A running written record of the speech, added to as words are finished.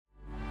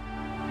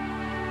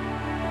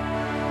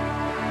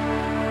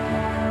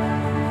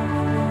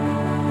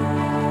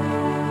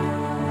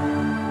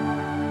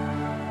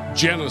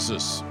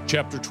Genesis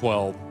chapter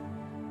 12,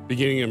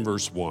 beginning in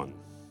verse 1.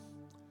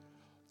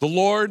 The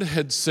Lord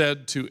had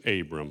said to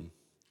Abram,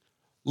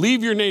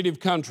 "Leave your native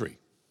country,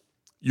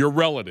 your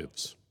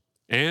relatives,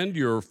 and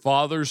your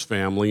father's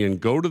family, and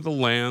go to the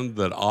land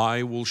that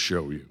I will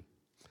show you.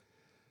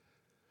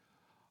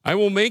 I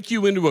will make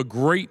you into a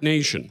great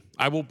nation.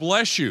 I will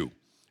bless you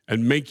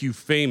and make you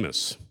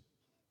famous,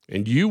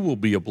 and you will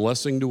be a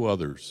blessing to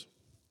others.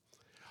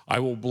 I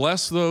will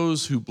bless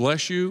those who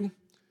bless you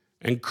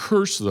and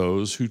curse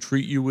those who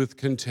treat you with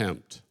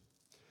contempt.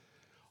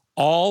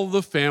 All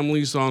the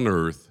families on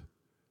earth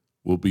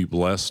will be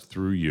blessed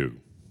through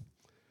you."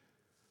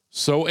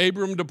 So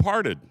Abram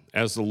departed,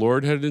 as the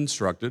Lord had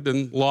instructed,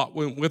 and Lot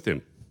went with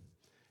him.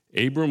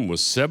 Abram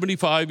was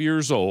 75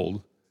 years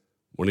old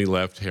when he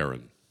left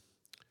Haran.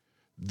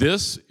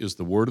 This is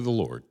the word of the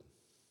Lord.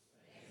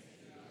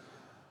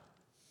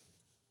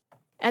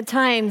 At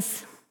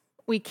times,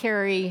 we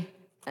carry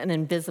an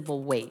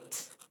invisible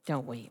weight,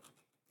 don't we?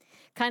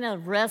 Kind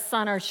of rests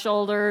on our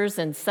shoulders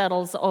and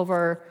settles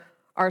over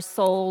our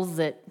souls.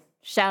 It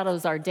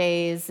shadows our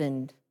days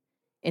and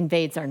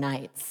invades our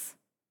nights.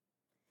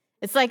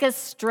 It's like a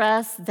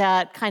stress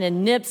that kind of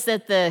nips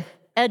at the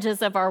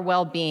edges of our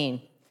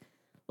well-being,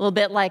 a little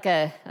bit like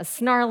a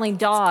snarling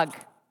dog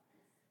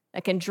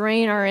that can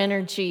drain our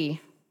energy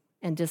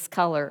and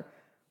discolor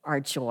our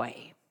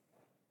joy.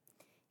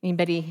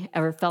 Anybody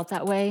ever felt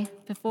that way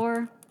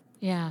before?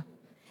 Yeah.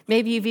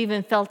 Maybe you've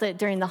even felt it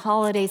during the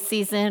holiday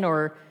season,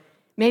 or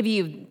maybe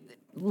you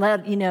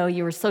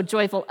were so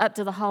joyful up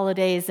to the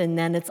holidays, and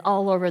then it's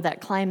all over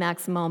that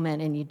climax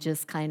moment, and you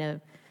just kind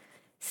of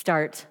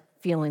start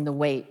feeling the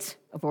weight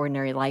of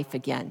ordinary life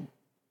again.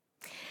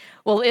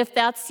 Well, if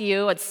that's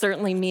you, it's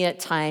certainly me at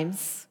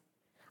times.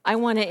 I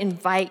want to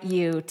invite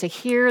you to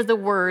hear the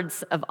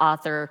words of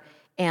author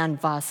Ann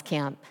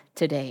Voskamp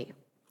today.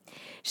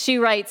 She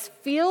writes,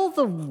 "Feel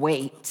the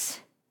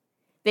weight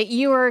that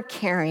you are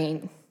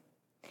carrying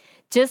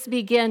just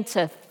begin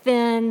to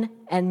thin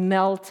and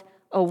melt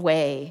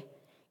away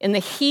in the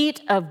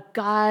heat of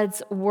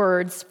God's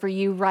words for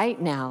you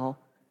right now.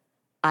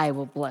 I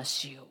will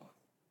bless you."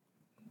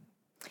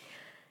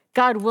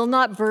 God will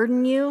not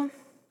burden you.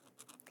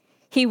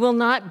 He will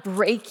not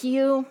break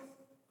you.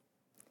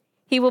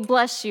 He will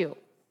bless you.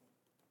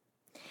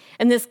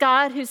 And this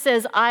God who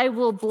says, "I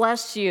will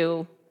bless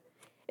you,"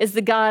 is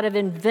the God of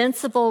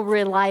invincible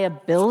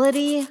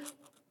reliability,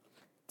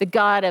 the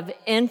God of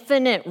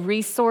infinite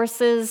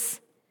resources,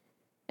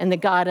 and the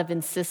God of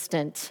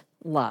insistent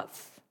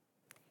love.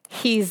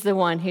 He's the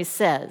one who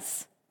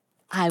says,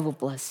 "I will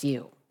bless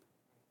you."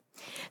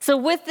 So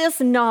with this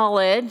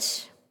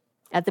knowledge,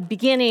 at the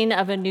beginning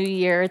of a new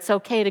year, it's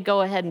okay to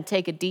go ahead and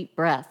take a deep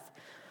breath.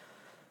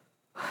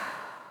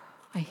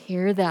 I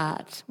hear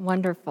that.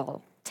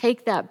 Wonderful.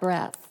 Take that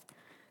breath.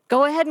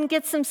 Go ahead and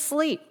get some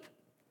sleep.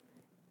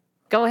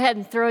 Go ahead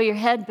and throw your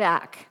head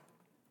back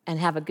and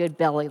have a good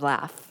belly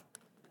laugh.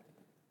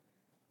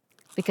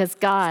 Because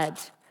God,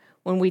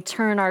 when we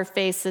turn our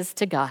faces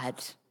to God,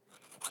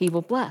 He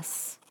will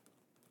bless.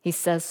 He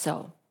says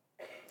so.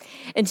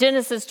 In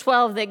Genesis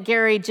 12 that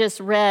Gary just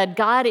read,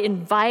 God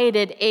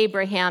invited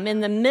Abraham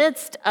in the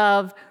midst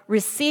of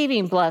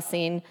receiving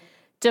blessing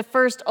to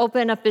first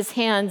open up his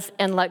hands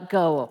and let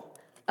go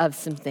of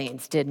some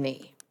things, didn't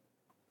he?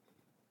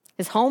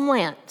 His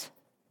homeland,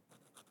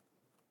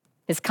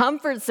 his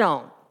comfort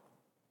zone,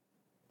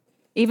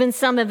 even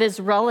some of his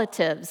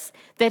relatives,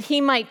 that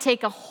he might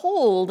take a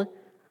hold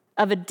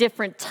of a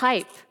different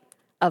type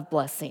of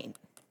blessing.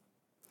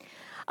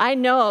 I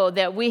know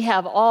that we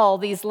have all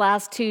these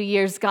last 2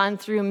 years gone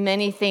through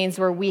many things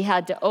where we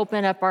had to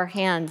open up our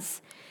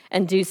hands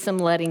and do some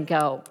letting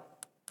go.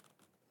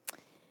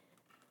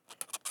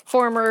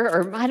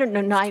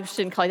 I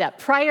shouldn't call you that.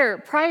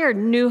 Prior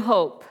New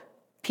Hope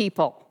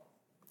people,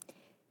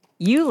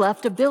 you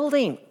left a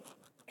building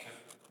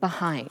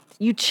behind.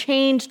 You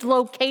changed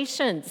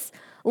locations,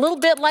 a little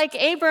bit like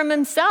Abram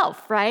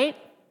himself, right?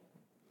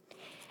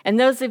 And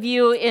those of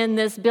you in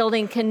this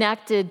building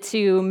connected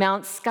to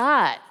Mount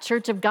Scott,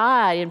 Church of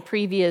God in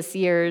previous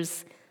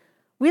years,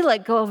 we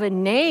let go of a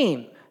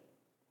name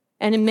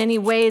and in many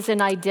ways an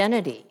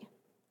identity.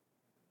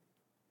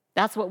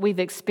 That's what we've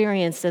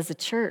experienced as a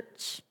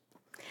church.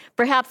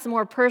 Perhaps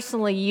more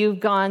personally, you've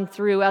gone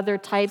through other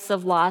types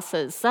of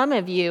losses. Some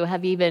of you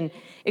have even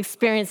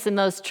experienced the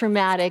most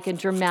traumatic and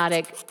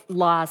dramatic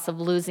loss of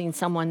losing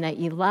someone that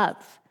you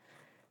love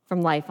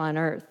from life on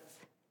earth.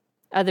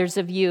 Others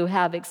of you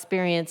have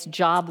experienced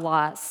job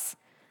loss.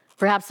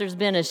 Perhaps there's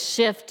been a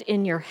shift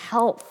in your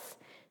health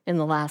in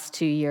the last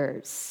 2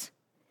 years.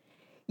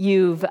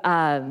 You've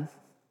had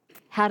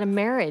a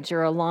marriage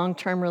or a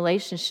long-term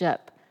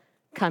relationship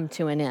come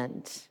to an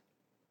end.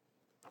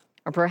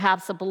 Or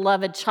perhaps a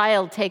beloved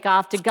child take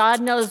off to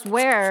God knows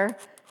where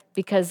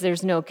because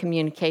there's no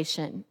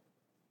communication.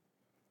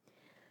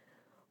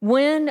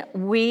 When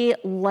we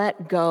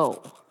let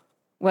go,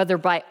 whether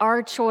by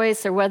our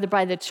choice or whether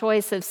by the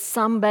choice of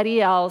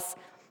somebody else,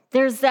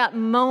 there's that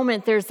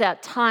moment, there's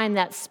that time,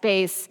 that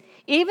space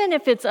Even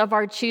if it's of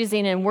our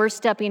choosing and we're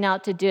stepping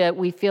out to do it,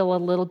 we feel a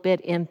little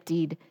bit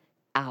emptied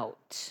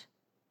out.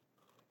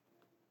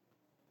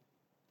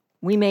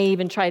 We may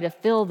even try to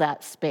fill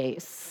that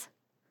space,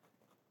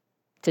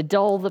 to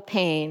dull the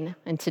pain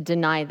and to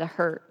deny the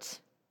hurt.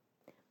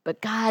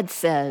 But God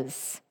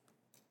says,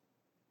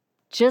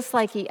 just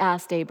like he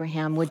asked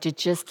Abraham, would you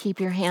just keep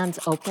your hands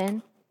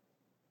open?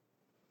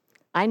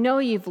 I know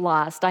you've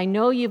lost. I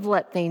know you've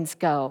let things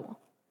go.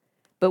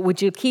 But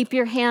would you keep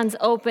your hands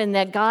open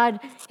that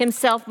God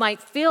himself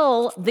might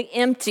fill the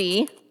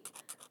empty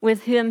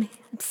with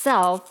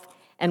himself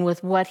and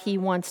with what he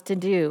wants to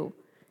do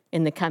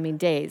in the coming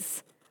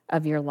days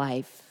of your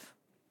life?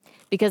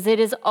 Because it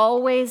is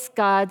always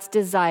God's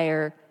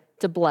desire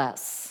to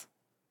bless.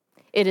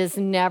 It is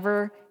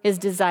never his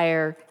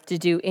desire to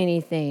do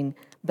anything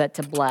but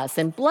to bless.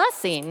 And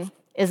blessing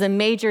is a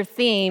major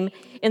theme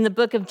in the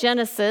book of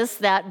Genesis,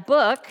 that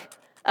book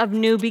of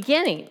new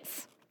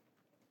beginnings.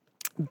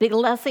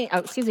 Blessing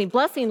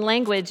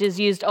language is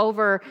used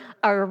over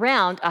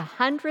around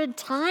 100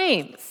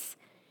 times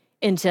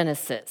in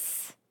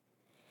Genesis.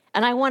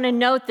 And I want to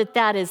note that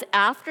that is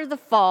after the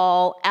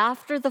fall,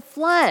 after the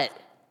flood.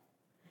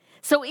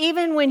 So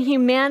even when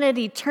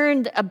humanity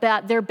turned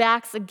about their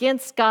backs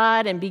against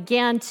God and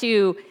began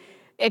to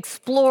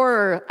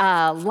explore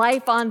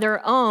life on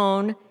their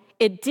own,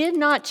 it did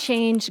not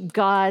change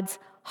God's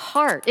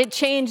heart. It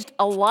changed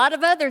a lot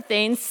of other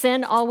things.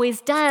 Sin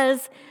always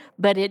does,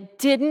 but it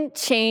didn't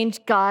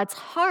change God's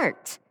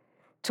heart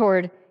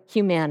toward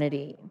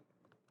humanity.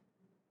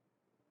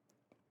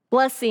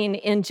 Blessing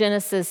in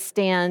Genesis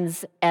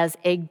stands as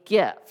a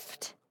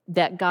gift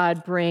that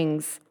God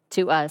brings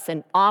to us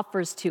and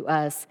offers to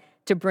us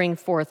to bring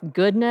forth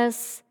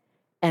goodness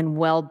and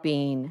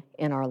well-being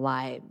in our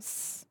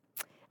lives.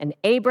 And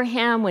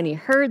Abraham, when he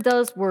heard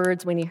those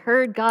words, when he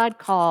heard God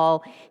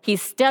call, he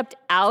stepped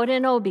out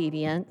in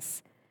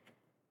obedience.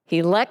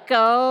 He let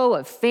go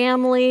of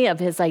family, of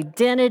his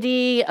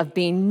identity, of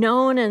being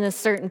known in a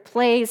certain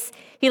place.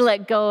 He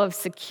let go of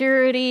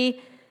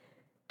security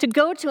to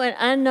go to an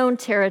unknown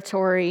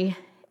territory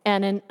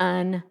and an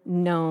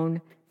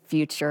unknown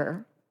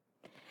future.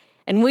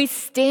 And we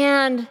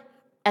stand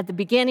at the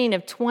beginning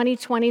of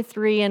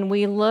 2023 and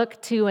we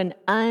look to an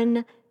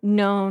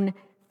unknown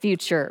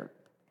future.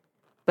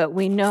 But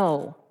we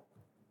know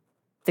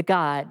the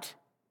God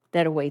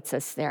that awaits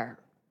us there.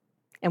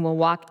 And will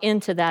walk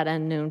into that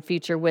unknown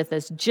future with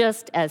us,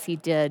 just as he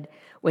did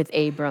with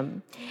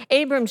Abram.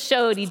 Abram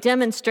he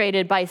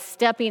demonstrated by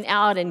stepping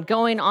out and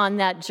going on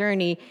that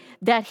journey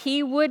that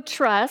he would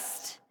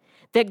trust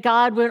that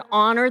God would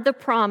honor the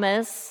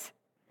promise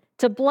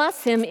to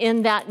bless him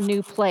in that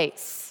new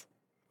place.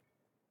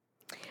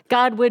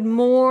 God would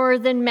more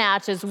than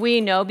match, as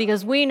we know,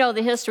 because we know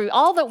the history,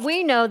 all that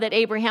we know that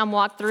Abraham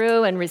walked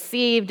through and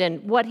received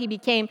and what he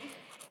became.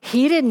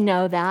 He didn't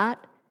know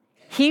that.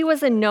 He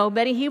was a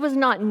nobody. He was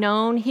not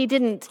known. He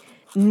didn't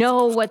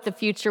know what the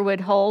future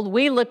would hold.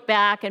 We look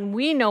back and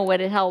we know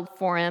what it held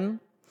for him.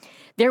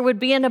 There would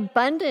be an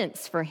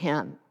abundance for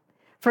him,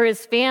 for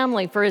his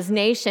family, for his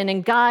nation.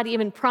 And God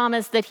even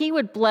promised that he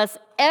would bless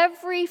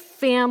every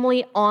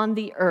family on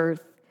the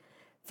earth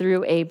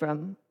through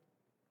Abram.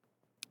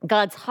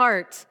 God's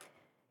heart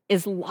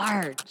is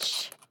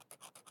large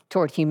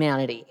toward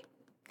humanity.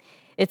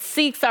 It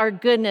seeks our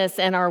goodness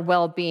and our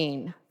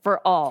well-being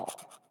for all.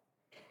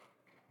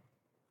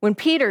 When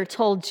Peter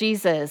told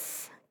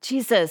Jesus,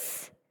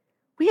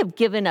 we have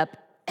given up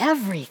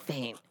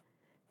everything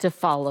to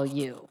follow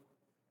you.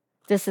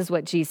 This is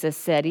what Jesus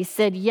said. He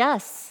said,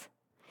 yes.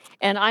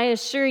 And I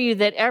assure you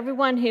that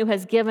everyone who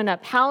has given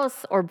up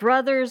house or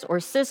brothers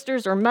or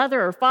sisters or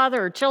mother or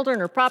father or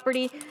children or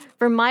property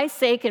for my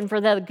sake and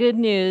for the good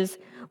news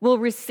will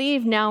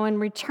receive now in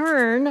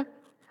return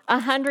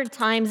 100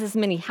 times as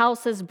many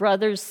houses,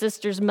 brothers,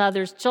 sisters,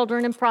 mothers,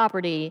 children, and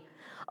property,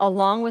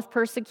 along with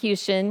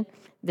persecution.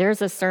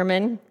 There's a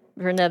sermon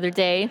for another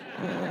day.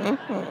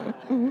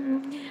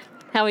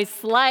 How he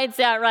slides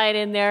that right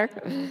in there.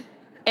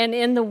 And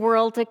in the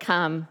world to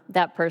come,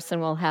 that person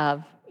will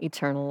have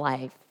eternal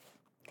life.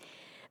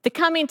 The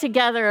coming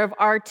together of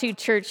our two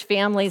church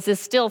families is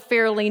still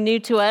fairly new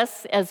to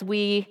us as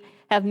we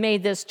have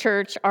made this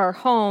church our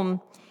home.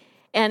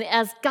 And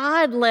as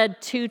God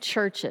led two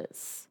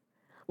churches,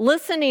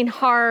 listening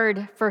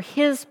hard for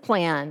his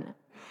plan,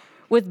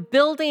 with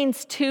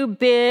buildings too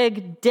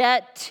big,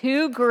 debt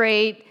too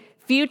great,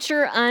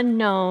 future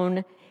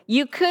unknown,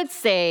 you could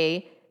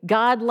say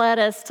God led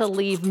us to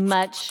leave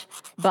much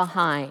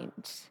behind.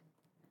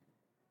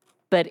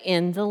 But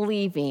in the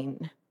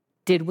leaving,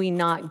 did we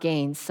not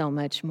gain so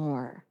much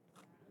more?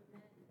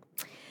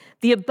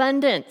 The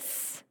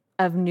abundance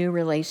of new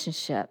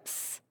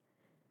relationships.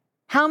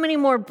 How many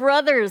more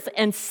brothers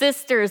and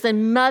sisters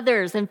and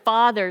mothers and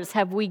fathers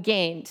have we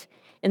gained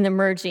in the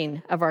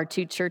merging of our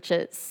two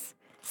churches?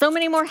 So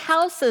many more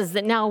houses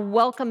that now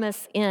welcome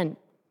us in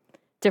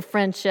to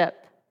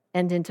friendship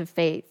and into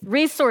faith.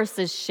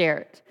 Resources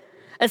shared.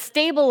 A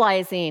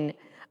stabilizing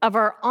of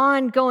our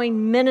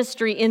ongoing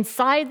ministry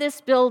inside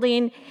this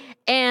building,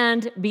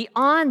 and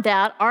beyond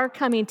that, our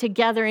coming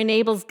together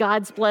enables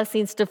God's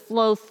blessings to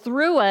flow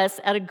through us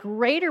at a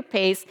greater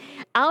pace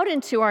out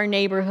into our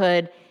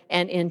neighborhood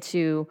and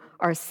into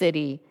our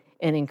city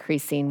in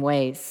increasing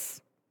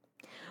ways.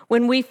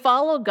 When we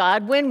follow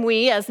God, when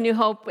we, as New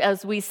Hope,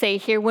 as we say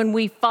here, when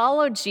we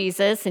follow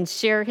Jesus and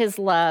share his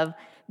love,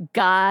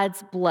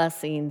 God's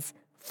blessings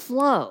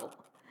flow,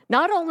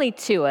 not only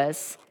to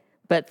us,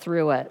 but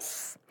through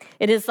us.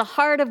 It is the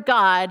heart of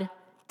God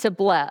to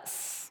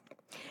bless.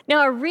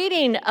 Now, a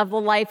reading of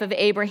the life of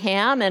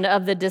Abraham and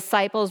of the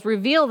disciples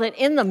reveal that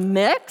in the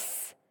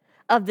mix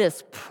of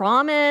this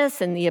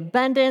promise and the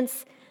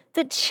abundance,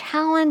 the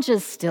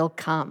challenges still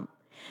come,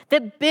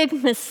 that big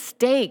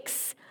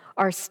mistakes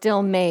are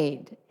still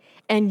made,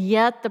 and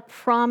yet the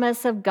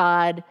promise of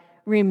God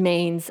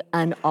remains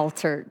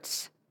unaltered.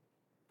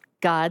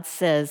 God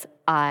says,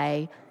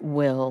 I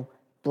will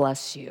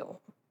bless you.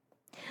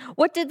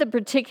 What did the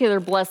particular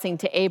blessing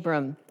to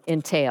Abram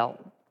entail?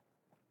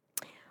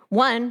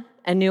 One,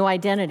 a new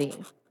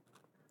identity.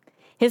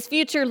 His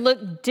future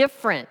looked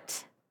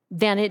different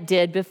than it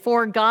did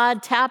before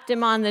God tapped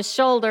him on the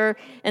shoulder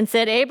and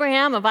said,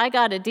 Abraham, have I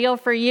got a deal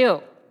for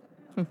you?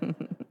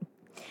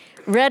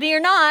 Ready or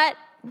not,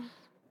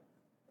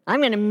 I'm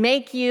going to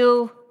make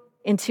you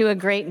into a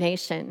great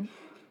nation.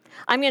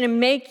 I'm going to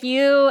make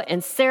you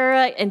and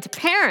Sarah into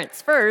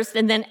parents first,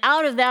 and then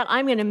out of that,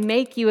 I'm going to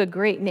make you a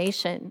great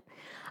nation.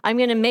 I'm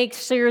going to make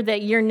sure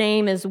that your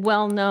name is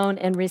well known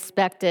and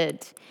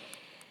respected.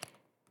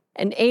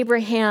 And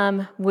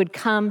Abraham would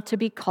come to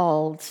be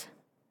called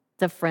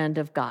the friend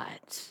of God.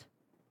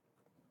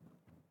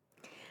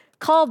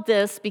 Called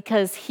this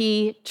because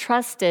he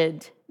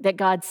trusted that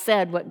God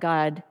said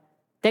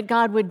that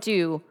God would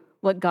do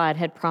what God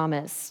had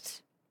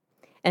promised,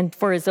 and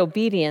for his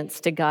obedience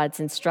to God's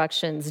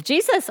instructions.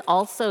 Jesus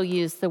also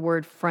used the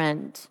word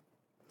friend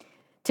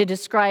to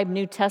describe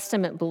New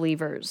Testament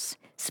believers,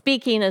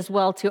 speaking as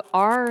well to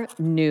our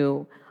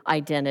new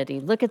identity.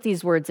 Look at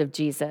these words of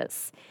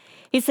Jesus.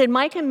 He said,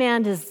 my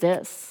command is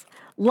this: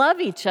 love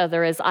each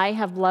other as I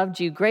have loved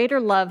you. Greater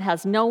love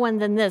has no one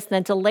than this,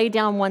 than to lay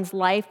down one's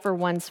life for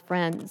one's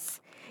friends.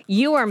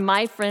 You are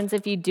my friends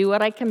if you do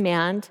what I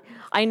command.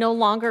 I no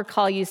longer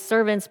call you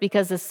servants,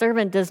 because a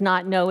servant does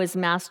not know his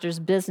master's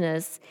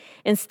business.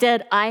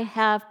 Instead, I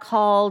have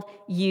called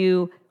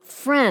you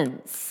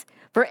friends.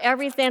 For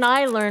everything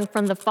I learned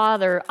from the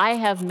Father, I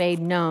have made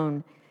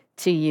known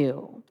to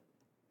you.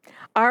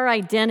 Our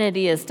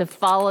identity is to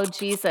follow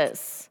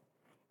Jesus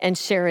and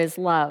share his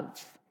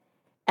love.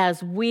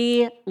 As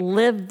we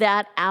live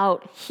that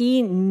out,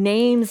 he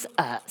names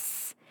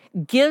us,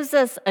 gives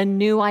us a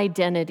new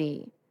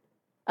identity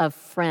of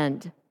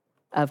friend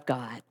of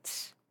God.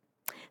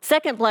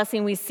 Second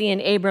blessing we see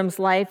in Abram's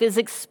life is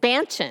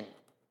expansion.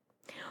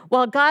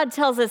 While God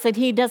tells us that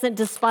he doesn't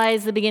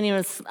despise the beginning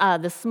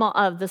of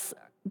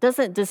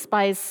doesn't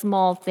despise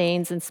small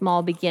things and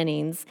small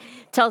beginnings,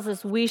 tells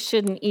us we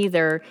shouldn't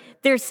either.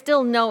 There's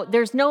no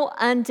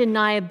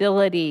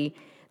undeniability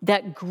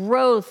that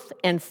growth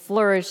and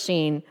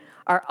flourishing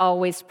are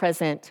always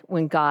present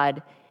when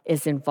God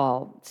is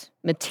involved.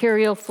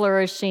 Material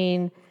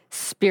flourishing,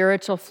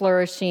 spiritual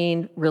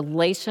flourishing,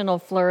 relational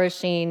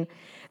flourishing,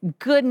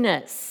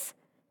 goodness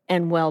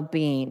and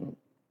well-being.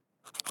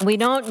 We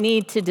don't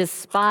need to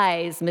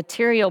despise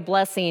material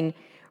blessing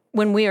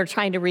when we are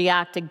trying to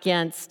react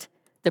against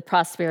the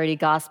prosperity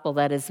gospel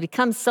that has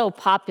become so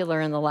popular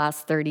in the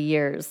last 30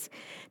 years.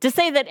 To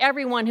say that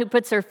everyone who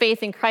puts their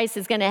faith in Christ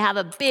is going to have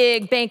a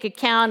big bank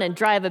account and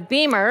drive a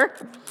Beamer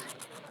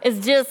is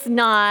just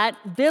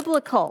not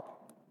biblical.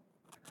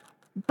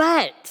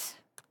 But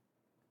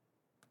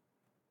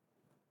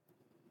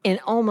in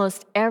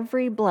almost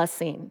every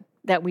blessing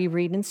that we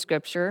read in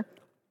Scripture,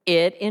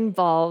 it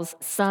involves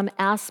some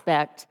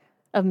aspect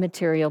of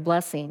material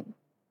blessing.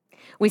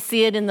 We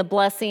see it in the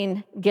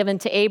blessing given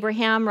to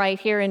Abraham right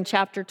here in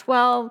chapter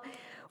 12.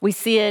 We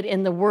see it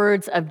in the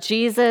words of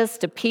Jesus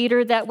to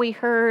Peter that we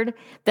heard,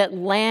 that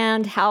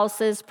land,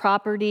 houses,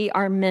 property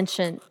are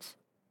mentioned.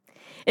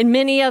 In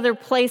many other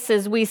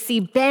places, we see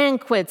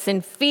banquets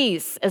and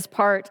feasts as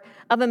part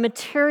of a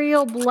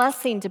material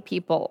blessing to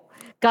people.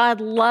 God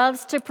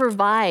loves to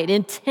provide,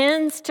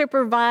 intends to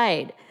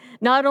provide,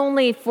 not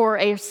only for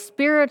a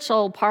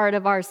spiritual part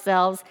of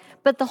ourselves,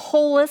 but the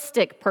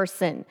holistic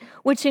person,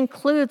 which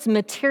includes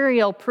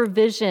material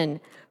provision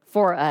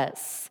for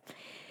us.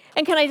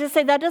 And can I just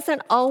say, that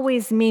doesn't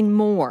always mean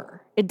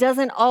more. It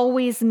doesn't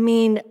always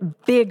mean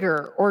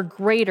bigger or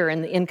greater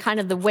in kind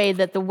of the way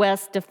that the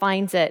West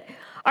defines it.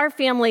 Our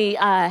family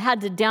had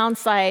to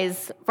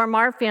downsize from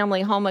our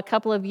family home a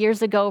couple of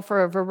years ago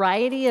for a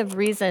variety of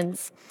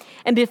reasons.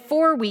 And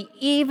before we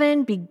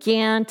even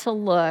began to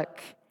look,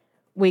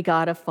 we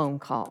got a phone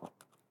call.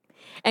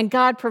 And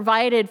God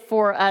provided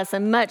for us a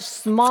much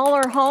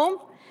smaller home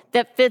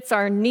that fits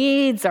our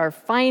needs, our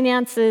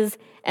finances,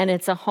 and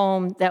it's a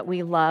home that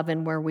we love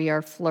and where we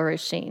are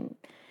flourishing.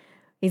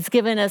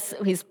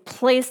 He's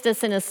placed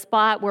us in a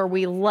spot where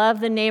we love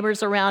the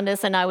neighbors around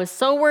us. And I was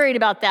so worried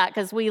about that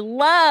because we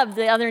loved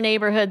the other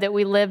neighborhood that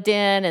we lived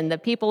in and the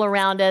people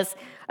around us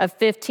of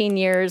 15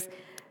 years.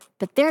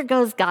 But there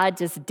goes God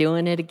just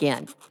doing it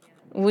again.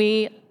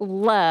 We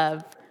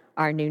love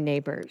our new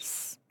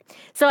neighbors.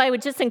 So I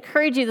would just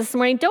encourage you this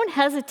morning, don't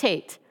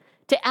hesitate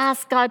to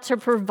ask God to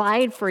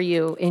provide for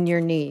you in your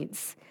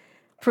needs.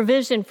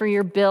 Provision for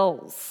your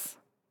bills.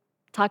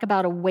 Talk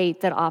about a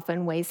weight that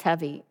often weighs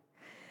heavy.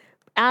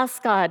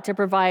 Ask God to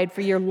provide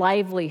for your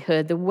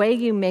livelihood, the way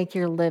you make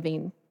your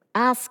living.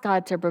 Ask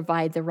God to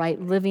provide the right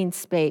living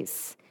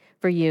space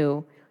for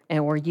you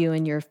or you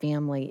and your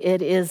family.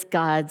 It is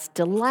God's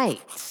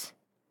delight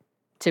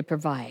to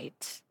provide.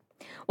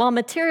 While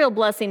material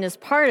blessing is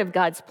part of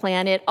God's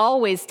plan, it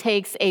always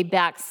takes a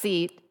back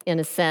seat, in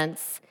a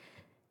sense,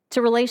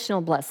 to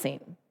relational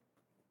blessing.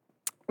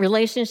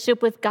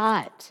 Relationship with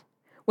God,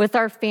 with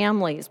our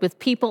families, with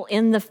people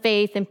in the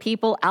faith and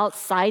people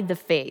outside the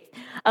faith.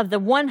 Of the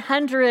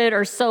 100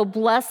 or so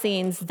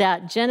blessings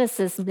that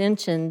Genesis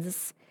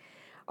mentions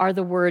are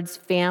the words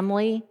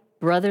family,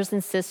 brothers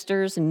and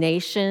sisters,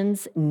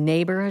 nations,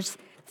 neighbors,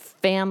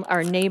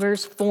 our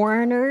neighbors,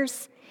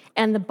 foreigners,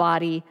 and the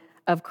body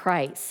of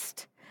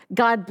Christ.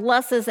 God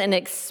blesses and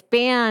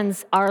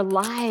expands our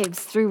lives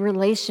through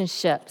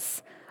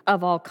relationships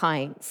of all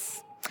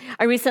kinds.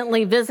 I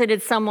recently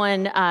visited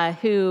someone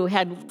who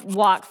had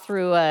walked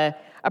through a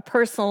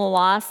personal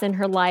loss in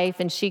her life,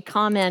 and she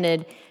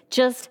commented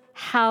just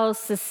how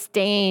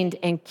sustained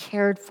and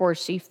cared for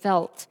she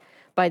felt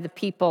by the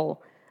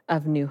people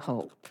of New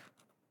Hope.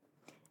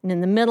 And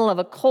in the middle of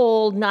a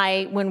cold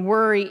night, when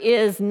worry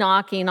is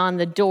knocking on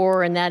the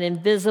door and that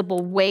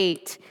invisible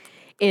weight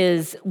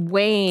is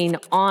weighing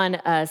on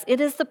us,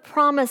 it is the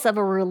promise of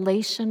a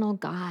relational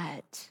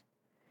God.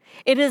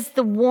 It is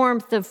the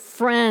warmth of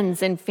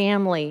friends and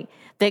family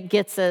that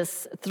gets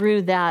us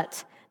through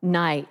that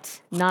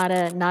night, not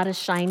a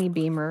shiny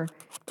Beamer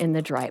in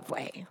the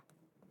driveway.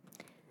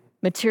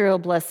 Material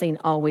blessing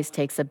always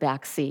takes a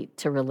backseat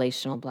to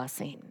relational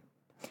blessing.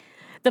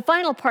 The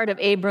final part of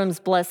Abram's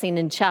blessing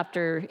in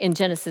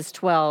Genesis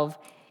 12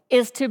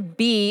 is to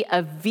be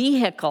a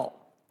vehicle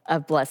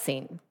of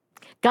blessing.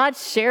 God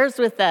shares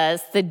with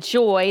us the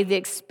joy, the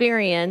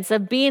experience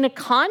of being a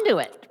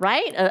conduit,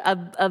 right?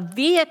 A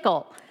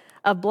vehicle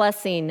of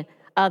blessing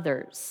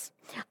others.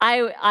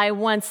 I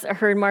once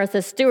heard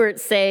Martha Stewart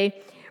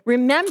say,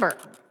 remember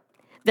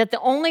that the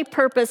only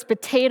purpose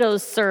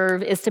potatoes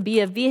serve is to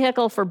be a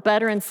vehicle for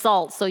butter and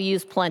salt, so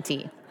use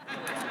plenty.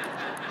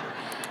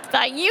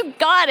 Thought, you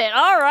got it.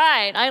 All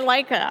right. I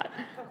like that.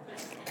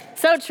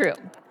 So true.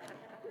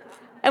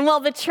 And while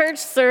the church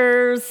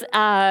serves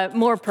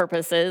more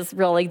purposes,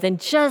 really, than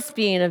just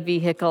being a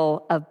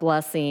vehicle of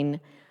blessing,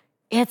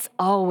 it's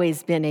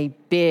always been a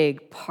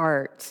big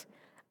part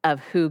of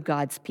who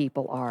God's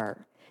people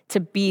are, to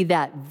be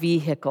that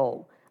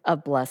vehicle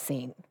of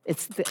blessing.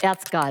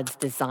 That's God's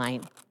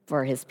design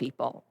for his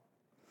people.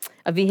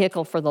 A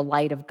vehicle for the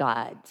light of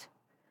God,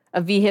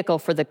 a vehicle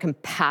for the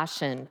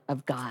compassion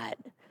of God,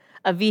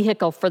 a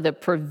vehicle for the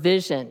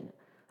provision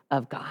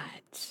of God.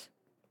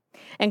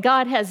 And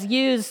God has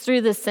used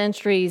through the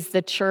centuries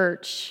the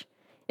church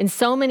in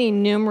so many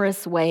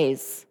numerous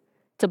ways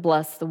to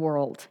bless the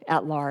world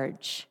at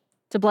large,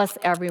 to bless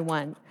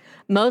everyone.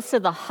 Most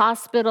of the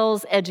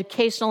hospitals,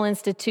 educational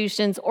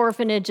institutions,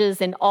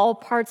 orphanages in all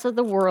parts of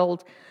the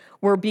world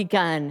were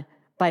begun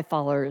by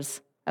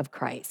followers of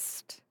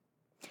Christ.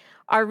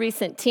 Our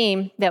recent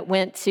team that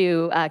went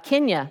to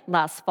Kenya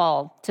last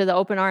fall, to the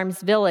Open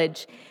Arms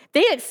Village,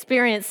 they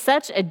experienced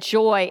such a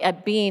joy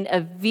at being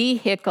a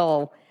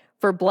vehicle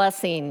for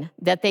blessing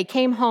that they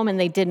came home and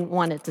they didn't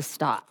want it to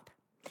stop.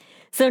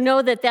 So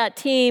know that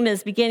team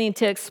is beginning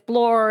to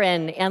explore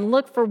and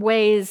look for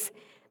ways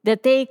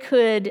that they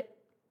could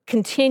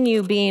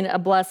continue being a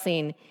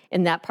blessing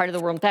in that part of the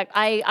world. In fact,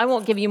 I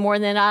won't give you more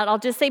than that. I'll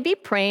just say be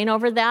praying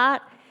over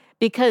that,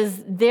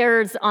 because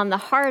there's on the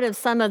heart of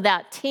some of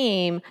that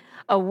team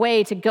a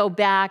way to go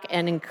back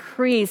and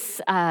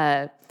increase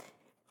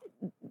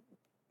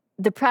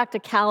the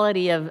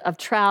practicality of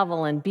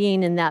travel and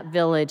being in that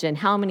village and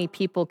how many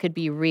people could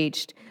be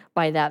reached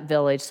by that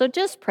village. So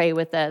just pray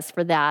with us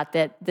for that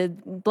the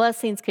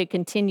blessings could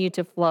continue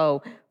to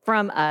flow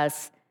from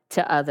us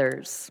to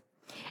others.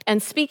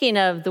 And speaking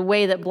of the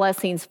way that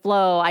blessings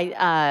flow,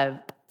 I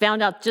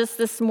found out just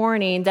this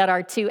morning that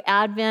our two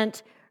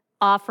Advent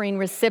offering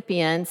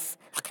recipients,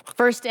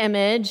 First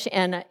Image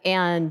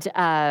and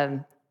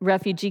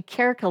Refugee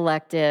Care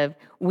Collective,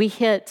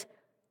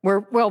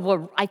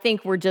 I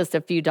think we're just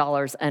a few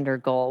dollars under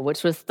goal,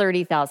 which was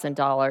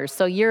 $30,000.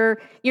 So your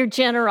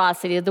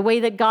generosity, the way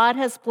that God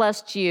has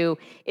blessed you,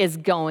 is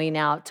going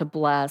out to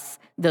bless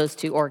those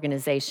two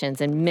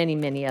organizations and many,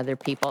 many other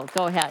people.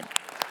 Go ahead.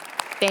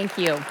 Thank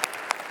you.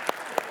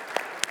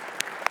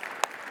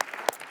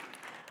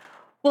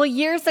 Well,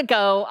 years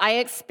ago, I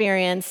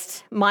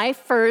experienced my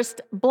first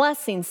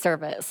blessing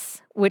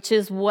service, which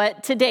is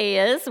what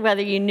today is.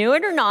 Whether you knew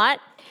it or not,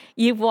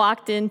 you've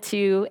walked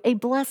into a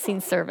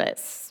blessing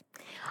service.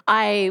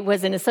 I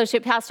was an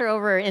associate pastor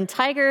over in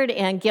Tigard,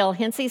 and Gail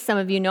Hinsey, some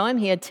of you know him.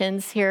 He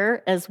attends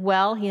here as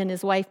well, he and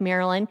his wife,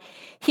 Marilyn.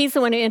 He's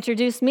the one who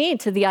introduced me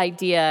to the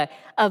idea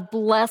of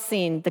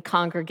blessing the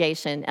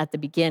congregation at the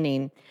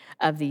beginning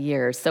of the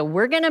year. So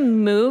we're going to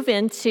move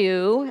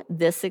into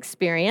this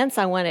experience.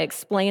 I want to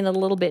explain a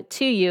little bit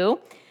to you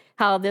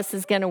how this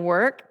is going to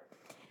work.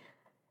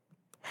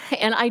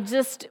 And I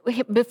just,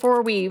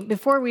 before we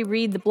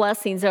read the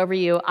blessings over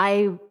you,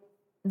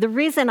 the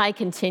reason I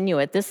continue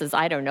it, this is,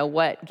 I don't know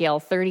what, Gail,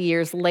 30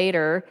 years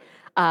later,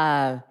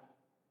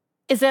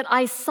 is that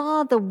I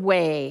saw the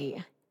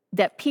way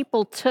that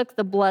people took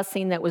the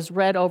blessing that was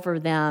read over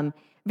them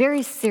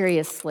very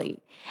seriously.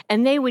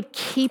 And they would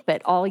keep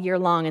it all year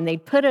long, and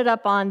they'd put it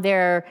up on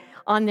their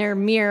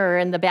mirror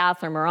in the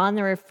bathroom or on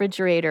the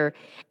refrigerator.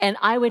 And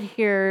I would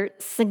hear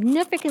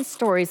significant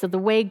stories of the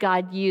way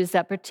God used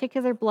that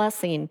particular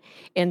blessing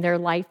in their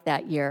life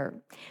that year.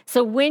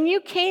 So when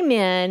you came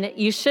in,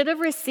 you should have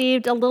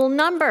received a little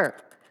number,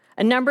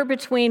 a number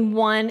between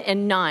 1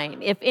 and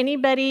 9. If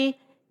anybody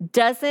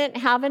doesn't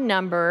have a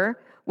number,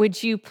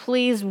 would you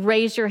please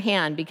raise your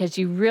hand, because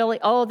you really,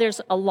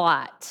 there's a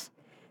lot.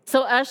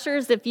 So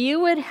ushers, if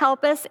you would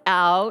help us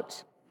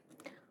out,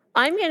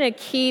 I'm going to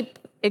keep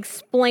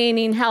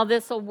explaining how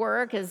this will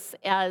work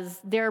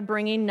as they're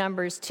bringing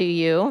numbers to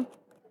you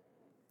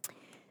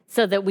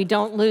so that we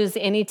don't lose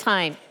any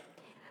time.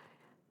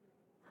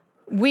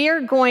 We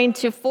are going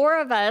to, 4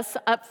 of us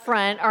up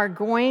front are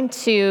going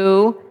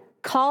to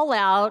call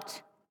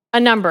out a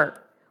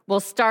number. We'll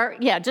start,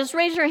 just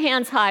raise your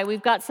hands high.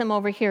 We've got some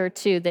over here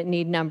too that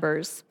need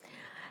numbers.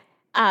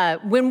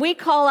 When we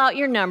call out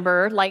your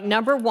number, like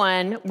number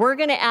 1, we're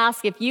going to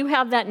ask if you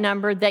have that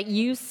number that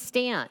you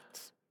stand.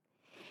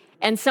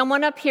 And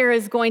someone up here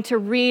is going to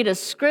read a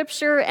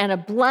scripture and a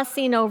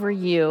blessing over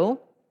you.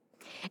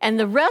 And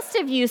the rest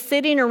of you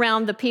sitting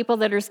around the people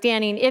that are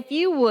standing, if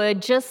you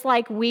would, just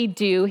like we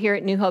do here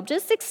at New Hope,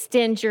 just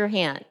extend your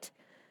hand,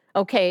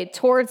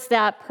 towards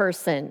that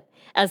person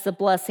as the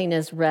blessing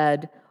is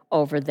read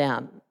over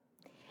them.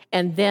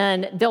 And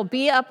then they'll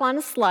be up on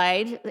a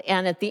slide,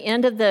 and at the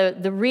end of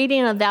the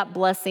reading of that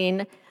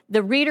blessing,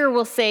 the reader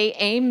will say,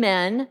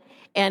 Amen,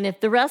 and if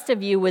the rest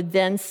of you would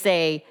then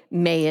say,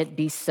 May it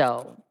be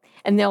so.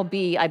 And there'll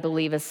be, I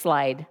believe, a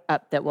slide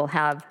up that will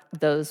have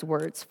those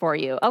words for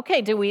you.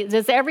 Okay,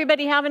 does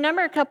everybody have a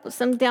number?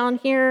 Some down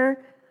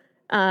here.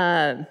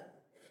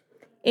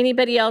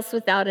 Anybody else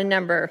without a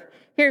number?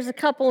 Here's a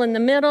couple in the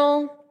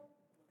middle.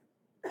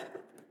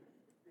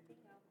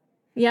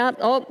 Yep,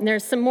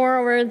 there's some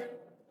more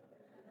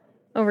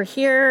over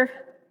here.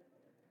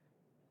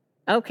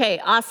 Okay,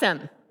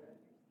 awesome.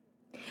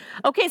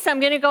 Okay, so I'm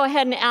going to go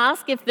ahead and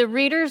ask if the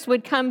readers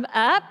would come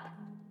up.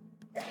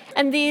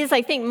 And these,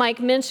 I think Mike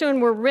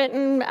mentioned, were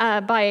written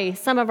by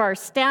some of our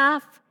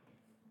staff.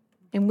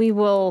 And we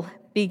will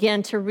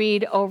begin to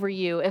read over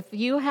you. If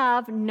you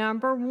have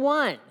number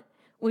 1,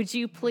 would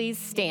you please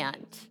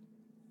stand?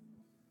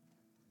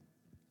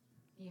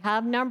 If you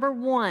have number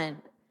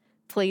 1,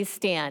 please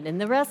stand. And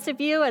the rest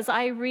of you, as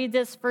I read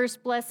this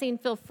first blessing,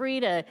 feel free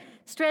to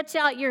stretch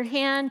out your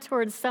hand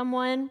towards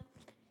someone.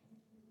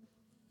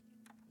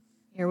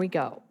 Here we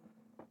go.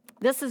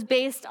 This is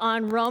based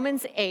on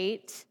Romans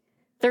 8,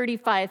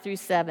 35 through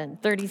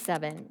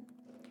 37.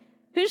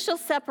 Who shall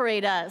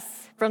separate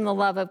us from the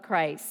love of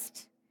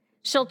Christ?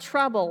 Shall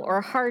trouble or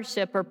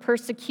hardship or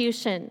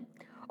persecution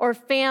or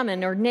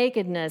famine or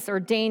nakedness or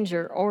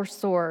danger or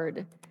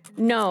sword?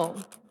 No.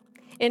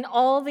 In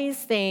all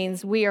these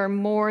things, we are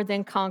more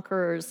than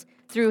conquerors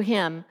through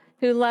him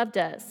who loved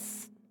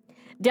us.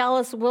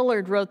 Dallas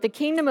Willard wrote, the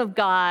kingdom of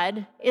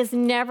God is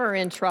never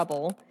in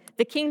trouble.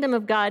 The kingdom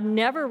of God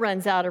never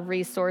runs out of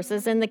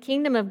resources, and the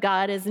kingdom of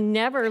God is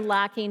never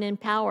lacking in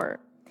power.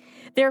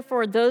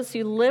 Therefore, those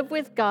who live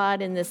with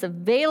God in this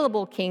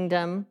available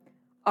kingdom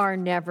are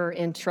never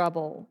in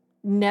trouble,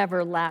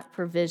 never lack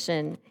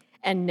provision,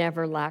 and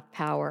never lack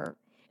power.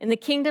 In the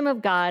kingdom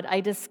of God, I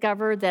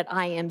discover that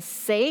I am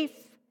safe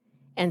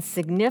and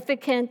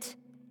significant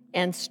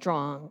and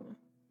strong.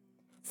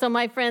 So,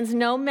 my friends,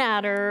 no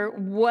matter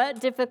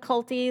what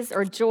difficulties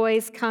or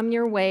joys come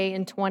your way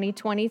in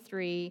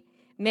 2023,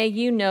 may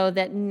you know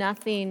that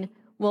nothing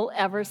will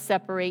ever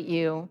separate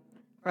you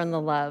from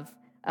the love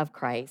of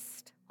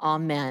Christ.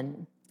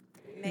 Amen.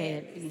 May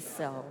it be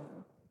so.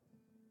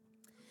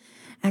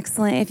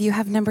 Excellent. If you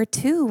have number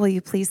 2, will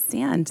you please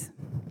stand?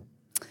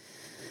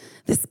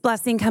 This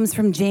blessing comes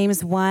from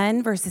James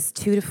 1, verses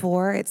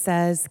 2-4. It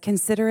says,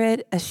 consider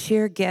it a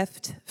sheer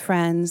gift,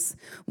 friends,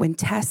 when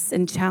tests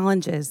and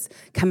challenges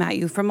come at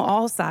you from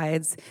all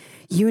sides.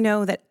 You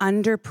know that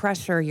under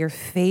pressure, your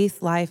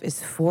faith life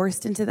is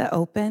forced into the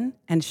open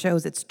and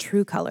shows its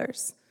true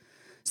colors.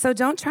 So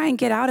don't try and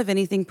get out of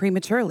anything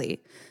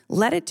prematurely.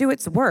 Let it do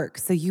its work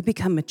so you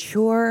become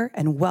mature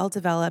and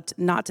well-developed,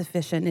 not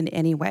deficient in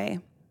any way.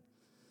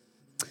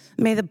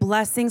 May the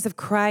blessings of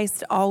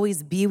Christ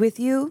always be with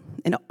you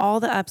in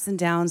all the ups and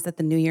downs that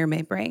the new year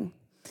may bring.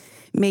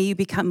 May you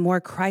become more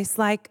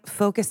Christ-like,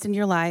 focused in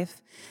your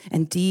life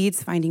and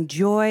deeds, finding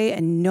joy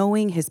and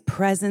knowing his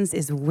presence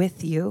is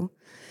with you.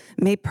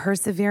 May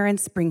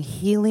perseverance bring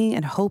healing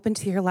and hope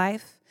into your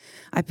life.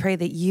 I pray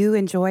that you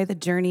enjoy the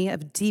journey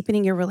of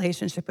deepening your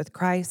relationship with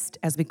Christ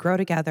as we grow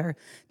together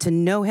to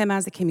know him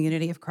as a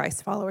community of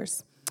Christ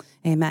followers.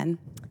 Amen.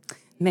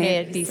 May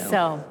it be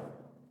so.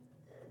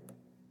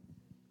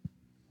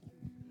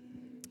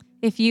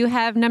 If you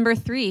have number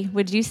 3,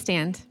 would you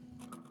stand?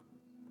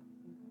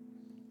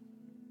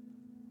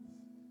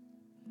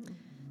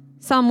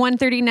 Psalm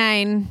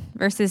 139,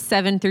 verses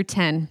 7 through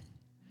 10.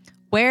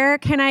 Where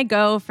can I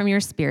go from your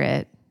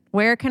spirit?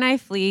 Where can I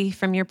flee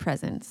from your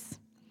presence?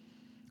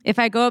 If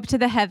I go up to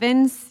the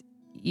heavens,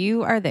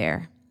 you are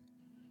there.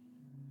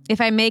 If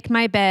I make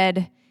my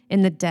bed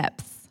in the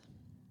depths,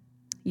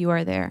 you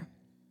are there.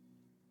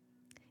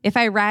 If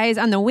I rise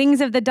on the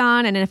wings of the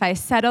dawn, and if I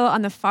settle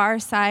on the far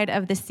side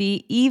of the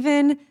sea,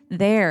 even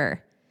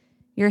there,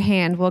 your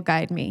hand will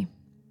guide me.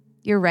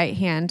 Your right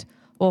hand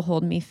will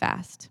hold me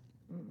fast.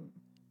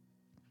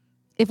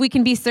 If we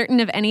can be certain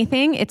of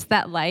anything, it's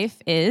that life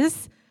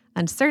is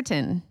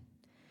uncertain.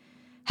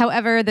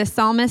 However, the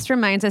psalmist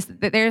reminds us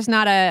that there's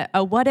not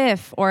a what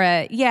if or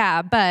a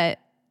yeah, but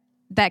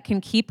that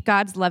can keep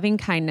God's loving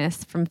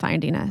kindness from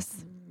finding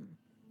us.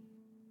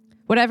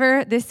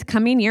 Whatever this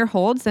coming year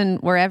holds and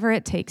wherever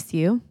it takes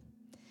you,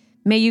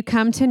 may you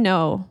come to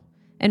know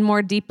and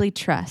more deeply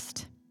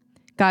trust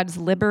God's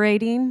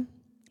liberating,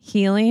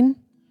 healing,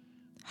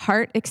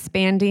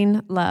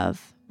 heart-expanding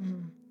love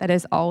that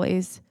is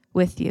always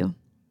with you.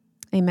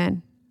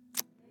 Amen.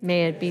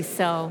 May it be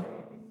so.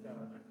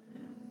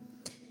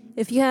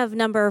 If you have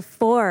number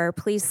 4,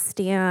 please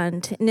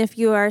stand. And if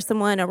you are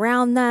someone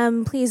around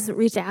them, please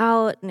reach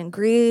out and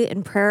agree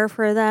in prayer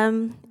for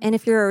them. And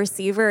if you're a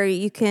receiver,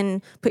 you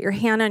can put your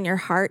hand on your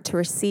heart to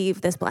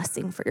receive this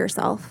blessing for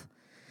yourself.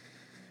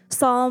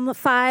 Psalm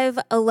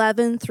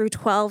 5:11 through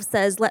 12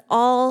 says, "Let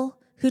all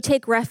who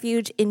take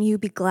refuge in you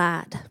be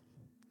glad.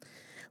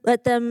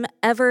 Let them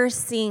ever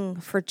sing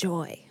for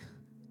joy.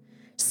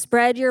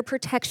 Spread your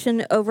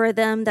protection over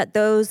them, that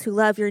those who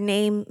love your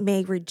name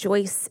may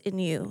rejoice in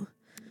you.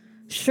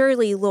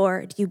 Surely,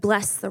 Lord, you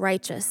bless the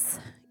righteous.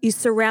 You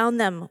surround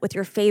them with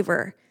your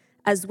favor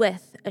as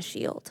with a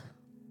shield."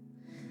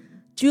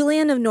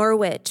 Julian of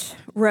Norwich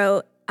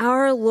wrote,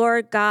 "Our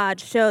Lord God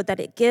showed that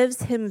it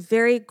gives him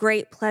very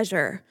great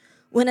pleasure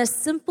when a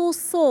simple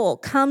soul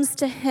comes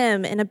to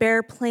him in a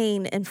bare,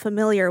 plain, and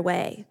familiar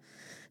way.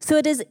 So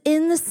it is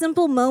in the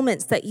simple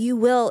moments that you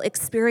will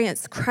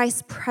experience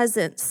Christ's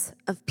presence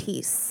of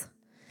peace.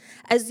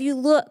 As you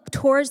look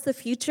towards the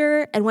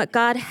future and what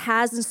God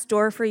has in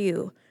store for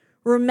you,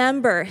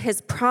 remember his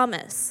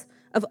promise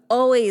of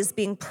always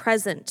being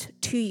present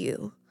to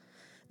you.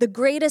 The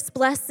greatest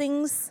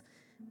blessing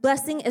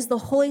is the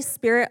Holy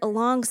Spirit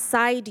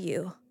alongside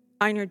you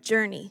on your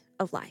journey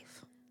of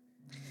life.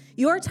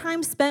 Your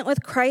time spent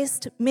with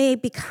Christ may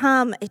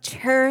become a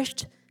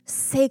cherished,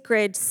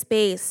 sacred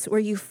space where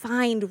you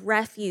find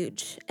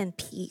refuge and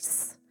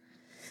peace.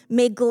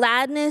 May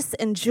gladness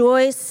and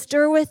joy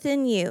stir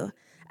within you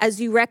as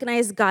you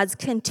recognize God's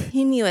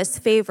continuous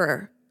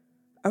favor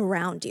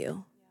around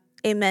you.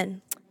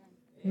 Amen.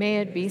 May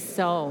it be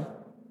so.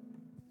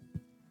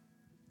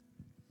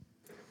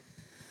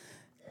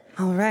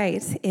 All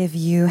right. If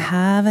you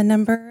have a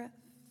number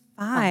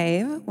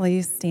 5, will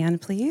you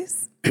stand,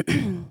 please?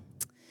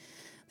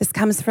 This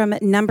comes from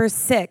Numbers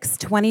 6,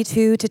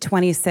 22 to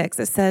 26.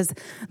 It says,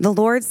 "The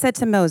Lord said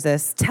to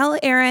Moses, 'Tell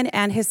Aaron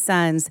and his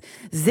sons,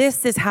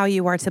 this is how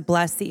you are to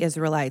bless the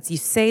Israelites. You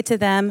say to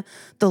them,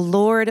 the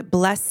Lord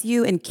bless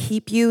you and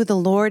keep you. The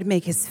Lord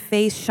make his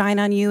face shine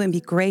on you and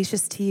be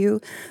gracious to you.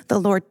 The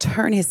Lord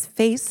turn his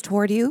face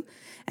toward you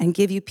and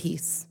give you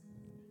peace.'"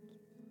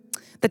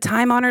 The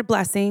time-honored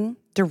blessing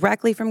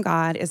directly from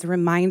God is a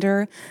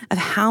reminder of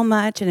how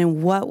much and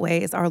in what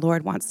ways our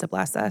Lord wants to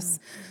bless us.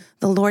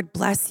 The Lord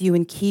bless you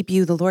and keep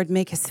you. The Lord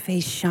make his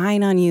face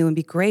shine on you and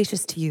be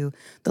gracious to you.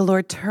 The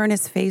Lord turn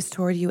his face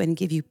toward you and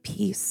give you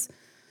peace.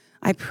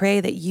 I pray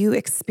that you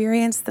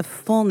experience the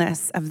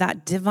fullness of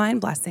that divine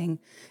blessing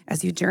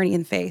as you journey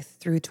in faith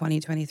through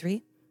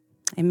 2023.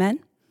 Amen.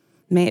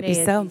 May it be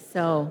so.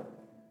 so.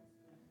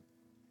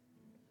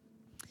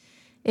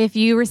 If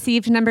you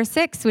received number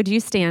 6, would you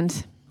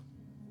stand?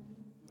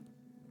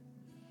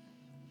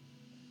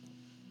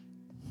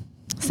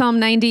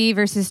 Psalm 90,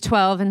 verses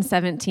 12 and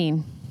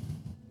 17.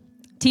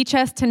 "Teach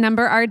us to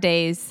number our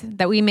days,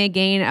 that we may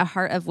gain a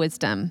heart of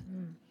wisdom.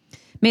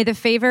 May the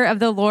favor of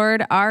the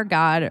Lord our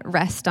God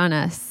rest on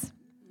us.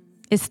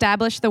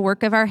 Establish the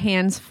work of our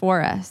hands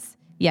for us.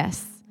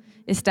 Yes,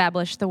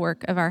 establish the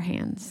work of our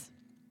hands."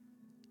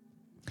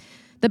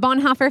 The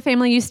Bonhoeffer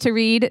family used to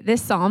read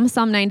this psalm,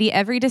 Psalm 90,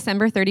 every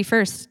December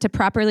 31st to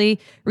properly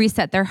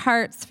reset their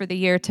hearts for the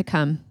year to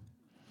come.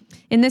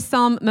 In this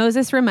psalm,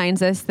 Moses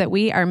reminds us that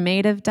we are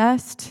made of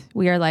dust,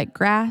 we are like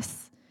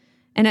grass,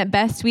 and at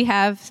best we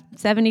have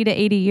 70 to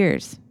 80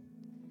 years.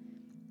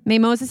 May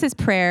Moses'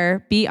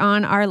 prayer be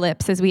on our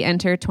lips as we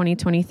enter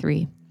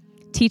 2023.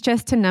 Teach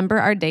us to number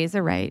our days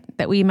aright,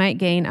 that we might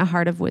gain a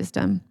heart of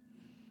wisdom.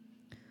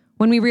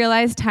 When we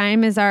realize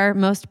time is our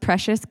most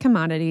precious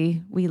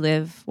commodity, we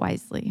live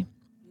wisely.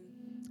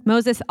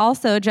 Moses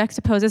also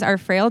juxtaposes our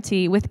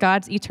frailty with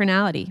God's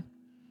eternality.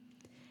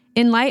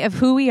 In light of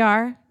who we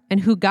are and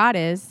who God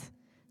is,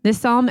 this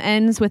psalm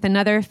ends with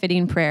another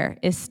fitting prayer: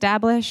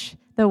 establish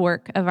the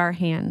work of our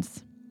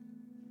hands.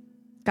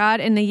 God,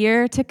 in the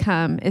year to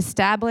come,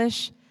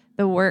 establish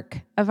the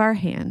work of our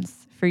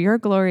hands for your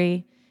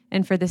glory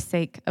and for the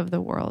sake of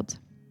the world.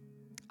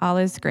 All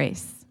is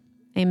grace.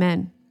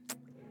 Amen.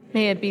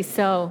 May it be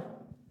so.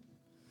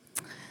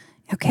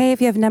 Okay,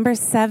 if you have number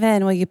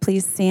 7, will you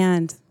please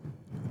stand?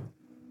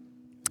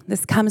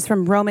 This comes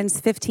from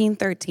Romans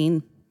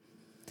 15:13.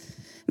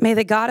 May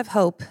the God of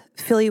hope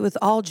fill you with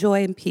all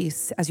joy and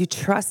peace as you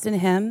trust in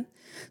him,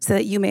 so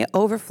that you may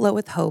overflow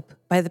with hope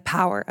by the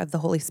power of the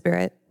Holy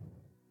Spirit.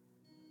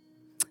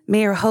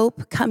 May your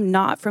hope come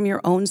not from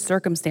your own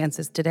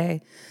circumstances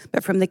today,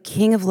 but from the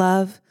King of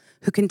love,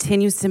 who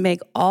continues to make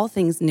all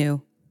things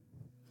new.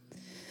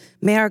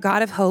 May our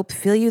God of hope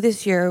fill you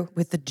this year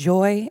with the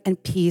joy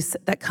and peace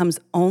that comes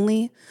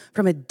only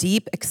from a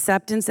deep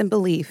acceptance and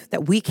belief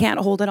that we can't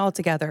hold it all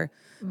together,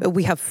 but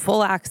we have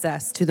full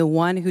access to the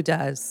one who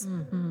does.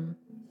 Mm-hmm.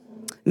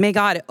 May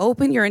God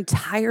open your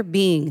entire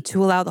being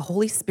to allow the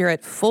Holy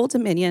Spirit full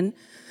dominion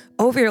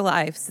over your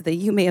life so that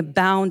you may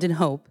abound in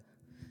hope,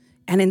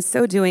 and in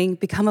so doing,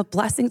 become a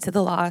blessing to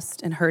the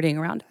lost and hurting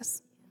around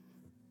us.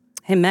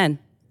 Amen.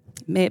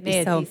 May it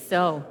be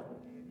so.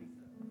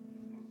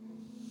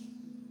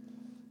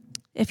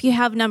 If you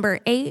have number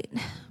 8,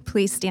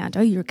 please stand.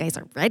 Oh, you guys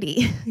are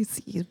ready. I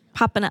see you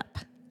popping up.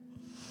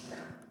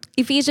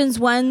 Ephesians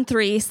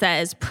 1:3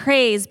 says,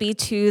 "Praise be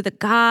to the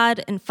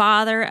God and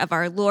Father of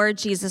our Lord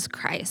Jesus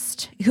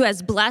Christ, who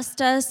has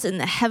blessed us in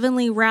the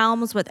heavenly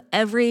realms with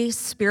every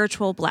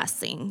spiritual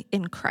blessing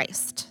in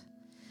Christ."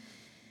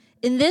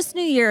 In this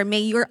new year, may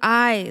your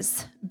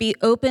eyes be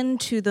open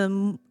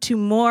to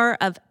more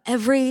of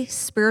every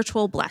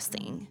spiritual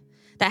blessing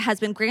that has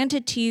been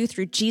granted to you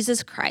through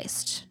Jesus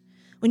Christ.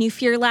 When you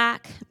fear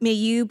lack, may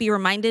you be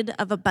reminded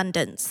of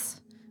abundance.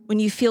 When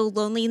you feel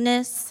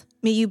loneliness,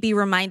 may you be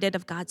reminded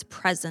of God's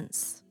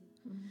presence.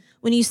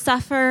 When you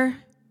suffer,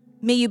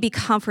 may you be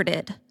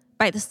comforted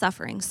by the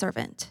suffering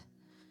servant.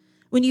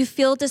 When you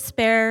feel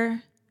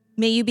despair,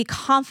 may you be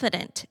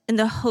confident in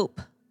the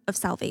hope of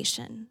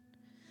salvation.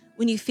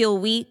 When you feel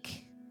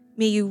weak,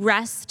 may you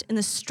rest in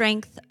the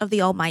strength of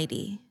the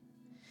Almighty.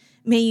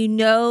 May you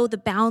know the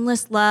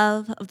boundless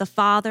love of the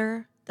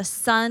Father, the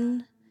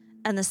Son,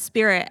 and the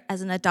Spirit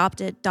as an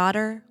adopted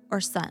daughter or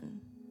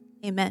son.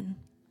 Amen.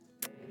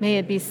 May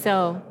it be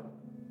so.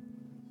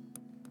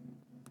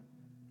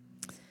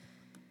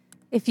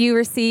 If you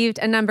received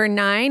a number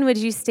 9, would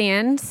you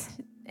stand?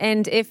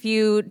 And if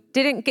you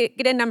didn't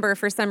get a number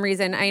for some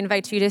reason, I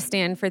invite you to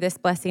stand for this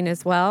blessing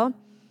as well.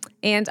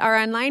 And our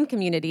online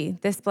community,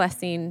 this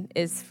blessing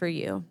is for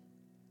you.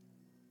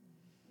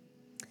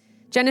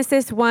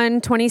 Genesis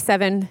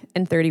 1:27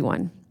 and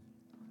 31.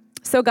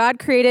 So God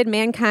created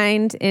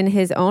mankind in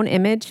his own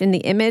image. In the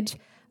image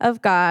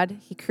of God,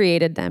 he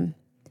created them.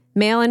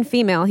 Male and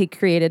female, he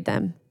created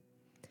them.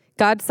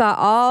 God saw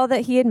all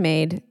that he had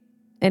made,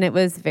 and it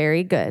was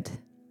very good.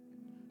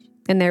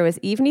 And there was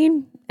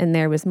evening, and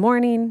there was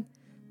morning,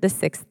 the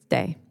 6th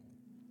day.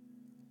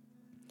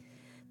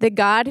 The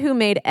God who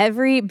made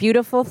every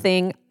beautiful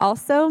thing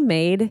also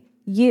made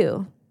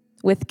you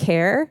with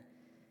care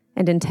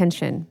and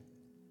intention.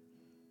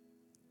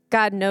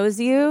 God knows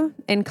you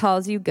and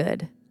calls you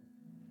good.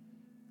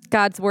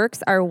 God's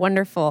works are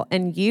wonderful,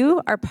 and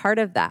you are part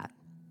of that.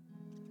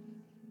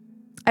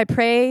 I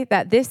pray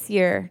that this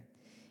year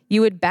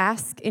you would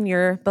bask in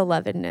your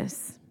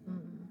belovedness,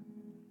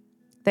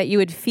 that you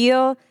would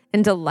feel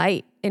and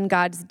delight in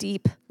God's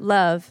deep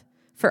love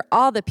for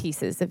all the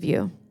pieces of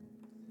you.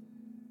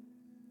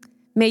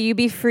 May you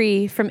be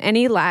free from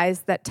any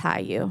lies that tie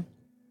you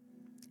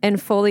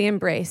and fully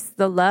embrace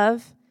the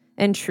love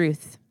and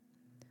truth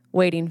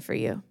waiting for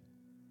you.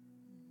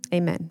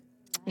 Amen.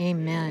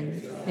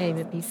 Amen. May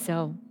it be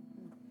so.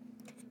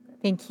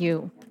 Thank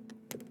you.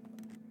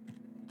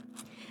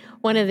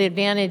 One of the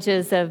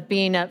advantages of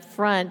being up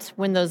front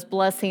when those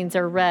blessings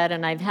are read,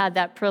 and I've had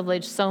that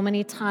privilege so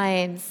many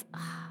times,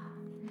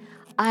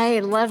 I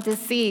love to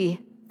see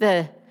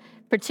the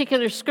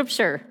particular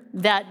scripture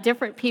that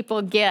different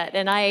people get.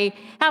 And I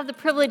have the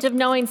privilege of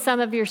knowing some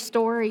of your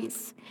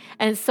stories.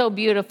 And it's so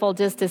beautiful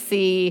just to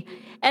see.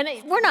 And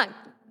we're not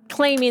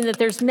claiming that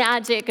there's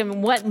magic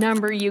and what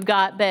number you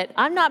got, but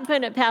I'm not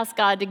putting it past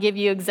God to give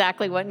you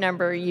exactly what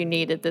number you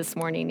needed this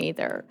morning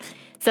either.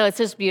 So it's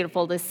just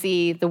beautiful to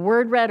see the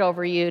word read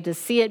over you, to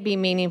see it be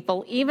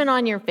meaningful, even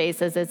on your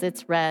faces as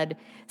it's read.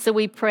 So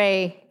we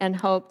pray and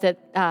hope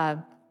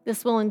that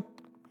this will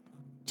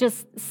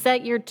just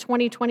set your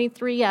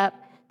 2023 up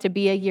to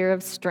be a year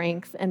of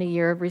strength and a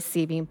year of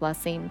receiving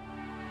blessing.